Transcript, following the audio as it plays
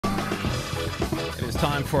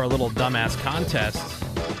time for a little dumbass contest.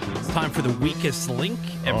 It's time for the weakest link,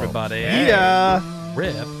 everybody. Yeah.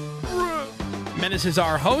 Rip. Menace is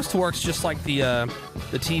our host, works just like the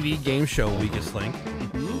TV game show Weakest Link.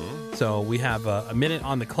 So we have a minute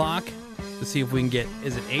on the clock to see if we can get,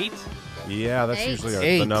 is it 8? Yeah, that's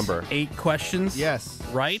usually the number. 8 questions? Yes.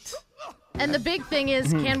 Right? And the big thing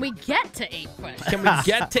is, can we get to 8 questions? Can we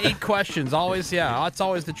get to 8 questions? Always, yeah. That's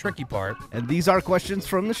always the tricky part. And these are questions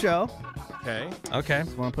from the show. Okay. Okay.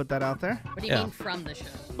 Just want to put that out there. What do you mean from the show?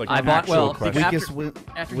 Like I bought, well, Weakest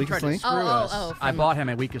after he weakest tried to link? screw us, I bought him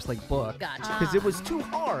a Weakest Link book. Gotcha. Because it was too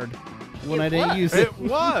hard when It I didn't was. use it. It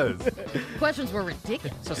was. Questions were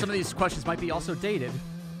ridiculous. So some of these questions might be also dated.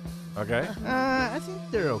 Okay. I think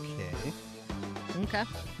they're okay. Okay.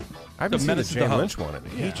 I haven't seen the Menace is the Jane host. Lynch one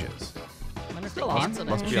in ages. Wonder if Still they on. canceled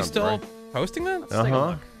Must it. be She's on still break. hosting that? Let's take a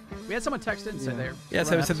look. We had someone text in and say they're. Yeah,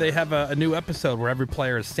 so said they have a new episode where every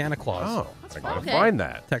player is Santa Claus. Oh, I gotta Okay. find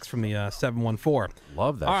that. Text from the 714.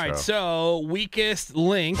 Love that All right, show. so weakest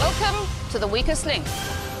link. Welcome to the weakest link.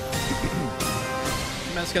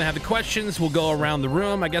 Matt's going to have the questions. We'll go around the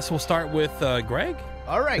room. I guess we'll start with Greg.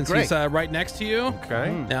 All right, Since great. he's right next to you.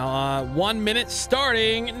 Okay. Now, 1 minute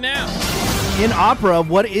starting now. In opera,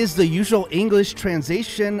 what is the usual English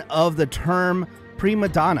translation of the term prima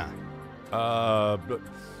donna?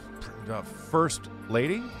 First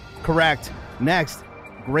lady? Correct. Next,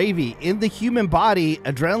 gravy. In the human body,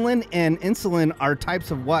 adrenaline and insulin are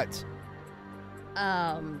types of what?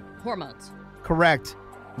 Hormones. Correct.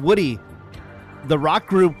 Woody. The rock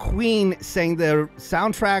group Queen sang the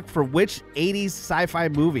soundtrack for which 80s sci-fi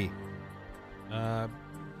movie?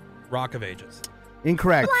 Rock of Ages.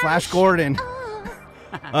 Incorrect. Flash Gordon.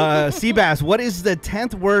 Seabass, what is the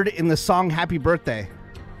 10th word in the song Happy Birthday?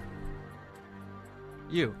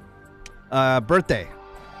 You. Birthday.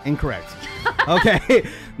 Incorrect. Okay.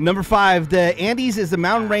 Number 5. The Andes is the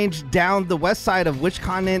mountain range down the west side of which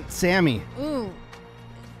continent, Sammy? Ooh.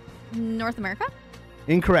 North America?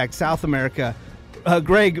 Incorrect. South America.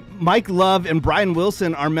 Greg, Mike Love and Brian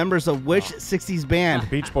Wilson are members of which 60s band?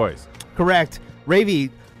 Beach Boys. Correct.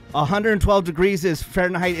 Ravy, 112 degrees is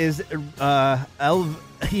Fahrenheit is equivalent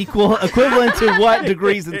to what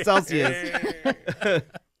degrees in Celsius?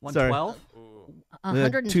 112?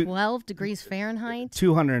 112 degrees Fahrenheit.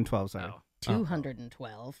 212, sorry.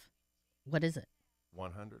 212. What is it?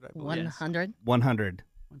 100, I believe. 100? 100.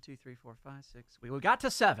 1, 2, 3, 4, 5, 6. We got to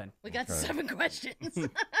 7. We got 7 questions.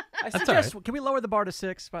 I suggest, can we lower the bar to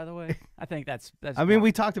 6, by the way? I think that's I mean,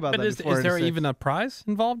 we talked about But that is before. there It's even a prize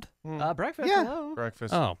involved? breakfast. Yeah. Hello.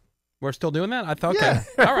 Breakfast. Oh, we're still doing that? I thought, Yeah,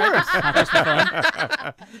 okay. All right.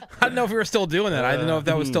 I didn't know if we were still doing that. I didn't know if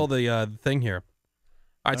that was still the thing here.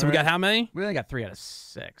 All right, so we got how many? We only got 3 out of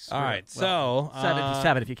 6. All right, so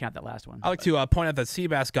 7 if you count that last one. I like to point out that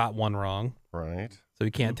Seabass got one wrong, Right. so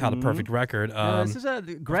he can't tell the perfect record. This is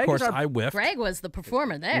Greg of course, is our, I whiffed. Greg was the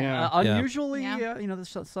performer there. Yeah. unusually, Yeah. the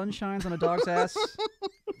sun shines on a dog's ass.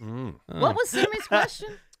 What was Sammy's question?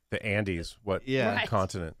 The Andes. What Yeah. Right.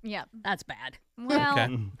 continent? Yeah. That's bad. Well,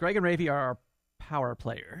 Okay. Greg and Ravy are our power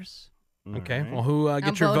players. Okay, well, who I'm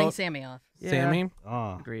get your voting vote? Sammy off. Sammy?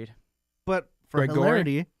 Oh. Agreed. But for Greg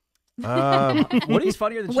Gorey? hilarity. Woody's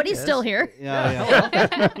funnier than Woody's she still is. here.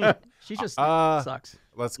 Yeah. She just Uh, sucks.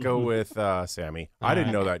 Let's go with Sammy. I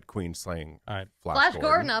didn't know that Queen sang All right. Flash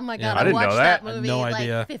Gordon. Oh my Yeah. God, I I didn't know watched that. that movie No like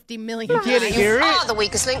idea. 50 million You times. can't hear it? Ah, the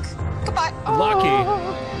weakest link. Goodbye. Lucky.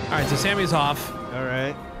 All right, so Sammy's off. All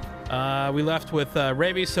right. We left with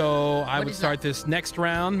Ravy, so I would Woody's start not. this next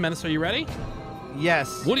round. Menace, are you ready?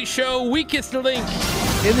 Yes. Woody Show, weakest link.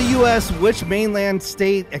 In the U.S., which mainland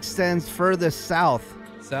state extends furthest south?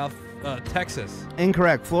 South Texas.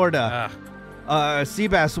 Incorrect. Florida.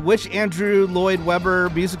 Seabass, which Andrew Lloyd Webber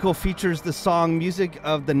musical features the song Music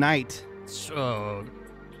of the Night?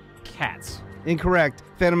 Cats. Incorrect.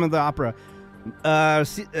 Phantom of the Opera.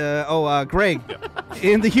 Greg.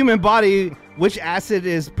 In the human body, which acid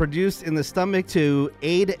is produced in the stomach to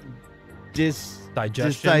aid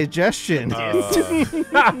Digestion. digestion?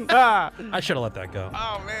 I should have let that go.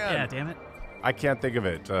 Oh, man. Yeah, damn it. I can't think of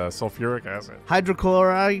it. Sulfuric acid.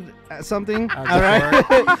 Hydrochloride something? All right.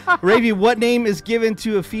 Ravy, what name is given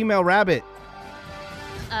to a female rabbit?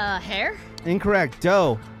 Hair? Incorrect.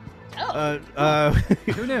 Doe.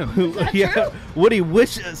 Who knew? Yeah. Woody,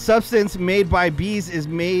 which substance made by bees is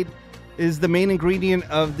the main ingredient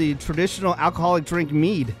of the traditional alcoholic drink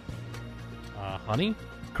mead? Honey?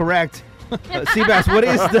 Correct. Seabass, what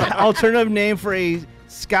is the alternative name for a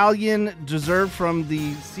scallion deserved from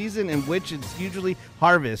the season in which it's usually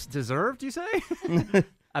harvest? Deserved, you say?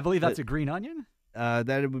 I believe that's a green onion. That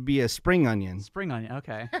it would be a spring onion. Spring onion.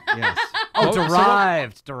 Okay. Yes. Oh, so what-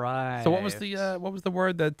 derived. Derived. So what was the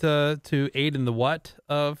word that to aid in the what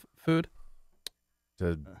of food?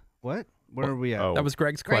 What? Where are we at? Oh. That was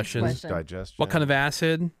Greg's Greg's question. question. Digestion. What kind of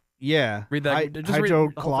acid? Yeah. Read that. Just read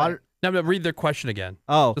the whole Hydrochlor. No, read their question again,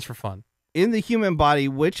 Oh, just for fun. in the human body,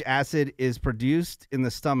 which acid is produced in the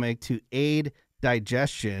stomach to aid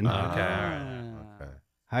digestion? Okay.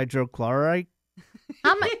 Hydrochloride?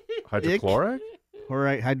 How many? Hydrochloric?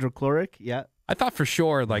 Chloride, hydrochloric? Yeah. I thought for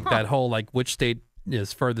sure like that whole like which state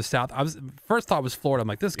is furthest south. I was first thought was Florida. I'm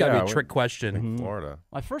like, this got to Yeah, be a trick question. Florida.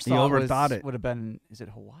 My first You thought overthought it. would have been, is it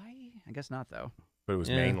Hawaii? I guess not, though. But it was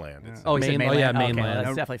Yeah. mainland. It's Oh, you said Main- oh, mainland? yeah, Okay, mainland.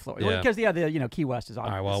 that's definitely Florida. Yeah. Because, the Key West is All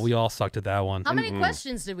obvious. right, well, we all sucked at that one. How many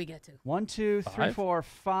questions did we get to? 1, 2, 3, Five? 4,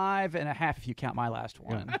 5.5 if you count my last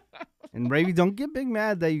one. And Ravy, don't get big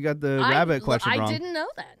mad that you got the rabbit question I wrong. didn't know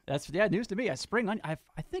that. That's news to me. A spring onion. I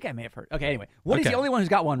think I may have heard. Okay, anyway. Woody's Okay. the only one who's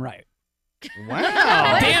got one right. Wow.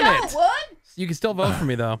 Damn it! What? You can still vote for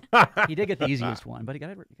me though. He did get the easiest one, but he got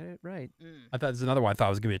it right. I thought there's another one. I thought it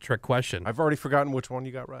was gonna be a trick question. I've already forgotten which one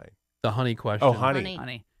you got right. The honey question. Oh, honey.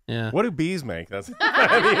 Honey. Yeah. What do bees make? That's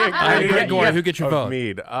Gregory, who gets your vote?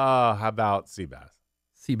 Mead. How about sea bass?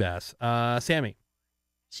 Sea bass. Sammy.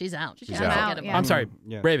 She's out. She's doesn't out. get a Yeah. vote. I'm sorry.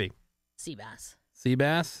 Yeah. Ravy. Sea bass. Sea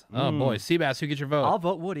bass. Oh boy, sea bass. Who gets your vote? I'll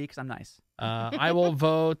vote Woody because I'm nice. I will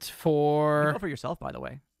vote You for. vote for yourself, by the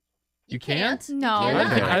way. You can't? No. I didn't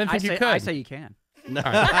think, I didn't think you could. I say you can.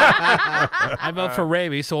 I vote for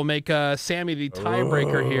Ravy, so we'll make Sammy the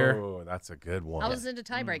tiebreaker here. Oh, that's a good one. I was into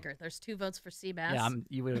tiebreaker. There's 2 votes for sea bass. Yeah,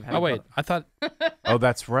 you would have had Oh a wait, vote. I thought. Oh,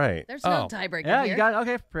 that's right. There's no Oh. tiebreaker Yeah, here. you got it.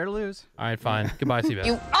 Okay, prepare to lose. All right, fine. Goodbye, sea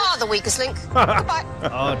You bass. are the weakest link. Goodbye.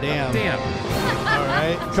 Oh, damn. Damn. All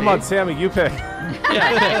right. Come on, Sammy, you pick.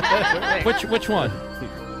 Yeah. Which one?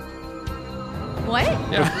 What?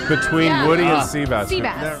 Yeah. Between Yeah. Woody and sea bass. Sea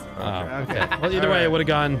bass. Oh, okay. Well, either way, it would have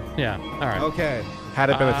gone. Yeah. All right. Okay. Had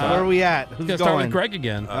it been a Where tie. are we at? He's Who's gonna start going? with Greg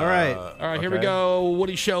again. All right. All right, here we okay. go.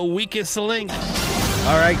 Woody Show weakest link.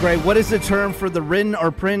 All right, Greg. What is the term for the written or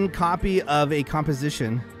printed copy of a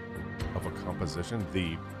composition? Of a composition.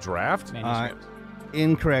 The draft? Manuscript.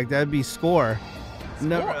 Incorrect. That would be score.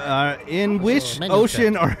 No, in which manuscript.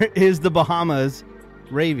 ocean is the Bahamas?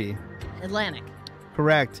 Ravy. Atlantic.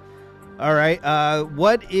 Correct. All right.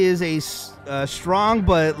 What is a strong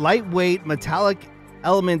but lightweight metallic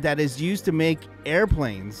element that is used to make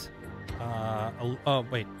airplanes? Oh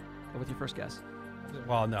wait. Go with your first guess.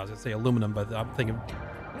 Well, no, I was gonna say aluminum, but I'm thinking,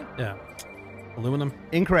 yeah, aluminum.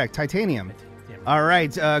 Incorrect. Titanium. Damn it. All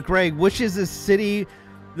right, Greg. Which is a city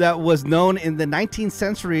that was known in the 19th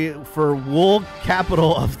century for wool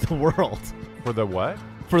capital of the world? For the what?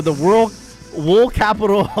 For the wool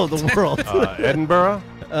capital of the world. Edinburgh?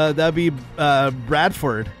 That'd be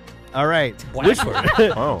Bradford. All right. Bradford.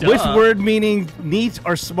 Oh. Which word meaning neat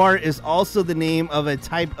or smart is also the name of a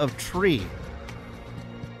type of tree?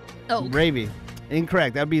 Oak. Ravy.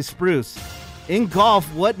 Incorrect. That'd be spruce. In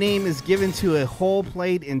golf, what name is given to a hole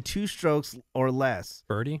played in 2 strokes or less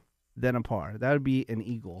Birdie. than a par? That would be an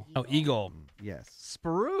eagle. Oh, eagle. Yes.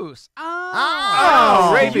 Spruce.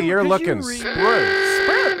 Oh, Ravy, you're could looking you read-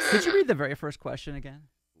 spruce. Could you read the very first question again?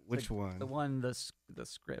 Which one? The one, the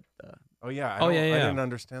script. Oh, yeah. Oh, I yeah. didn't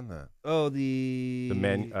understand that. Oh, the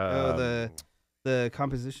the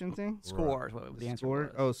composition thing. Score is what the answer Score. was.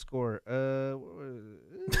 Oh, score.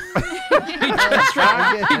 He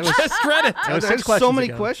just read it. was There's 6 so questions many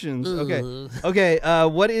ago. questions. Okay.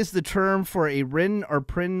 What is the term for a written or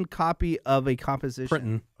printed copy of a composition?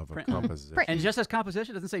 Britain. Of a Print. composition. And just as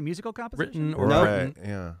composition, doesn't say musical composition. Written or Nope. Right,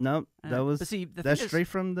 yeah. Nope. That was. But see, the that's thing is- straight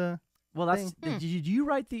from the. Well, that's. thing. Do you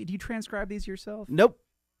write the? Do you transcribe these yourself? Nope.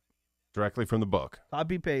 Directly from the book.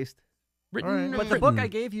 Copy paste. Written. But the book I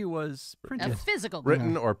gave you was A printed. physical.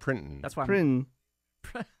 Written or printing? That's why. Print.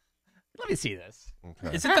 Let me see this.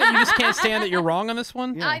 Okay. Is it that you just can't stand that you're wrong on this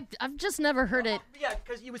one? Yeah. I've just never heard it. Yeah,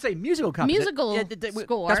 because you would say musical composition. Musical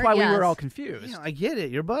score, That's why we yes. were all confused. Yeah, I get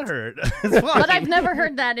it. Your butt hurt. It's fine. But I've never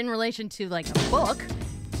heard that in relation to like a book.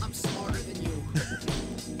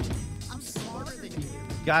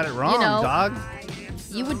 Got it wrong, know, dog.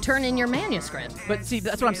 You would turn in your manuscript. But see,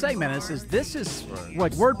 that's what I'm saying, Menace, is this is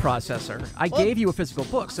like word processor. I gave you a physical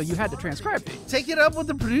book, so you had to transcribe these. Take it up with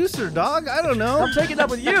the producer, dog. I don't know. I'm taking it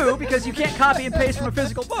up with you because you can't copy and paste from a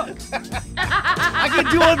physical book. I can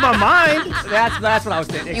do it in my mind. That's what I was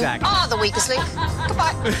saying. You Exactly. are the weakest link.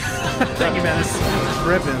 Goodbye. Thank you, Menace.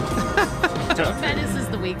 Ripping. Menace is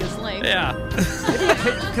the weakest link. Yeah.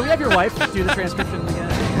 Can we have your wife do the transcription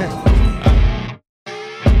again?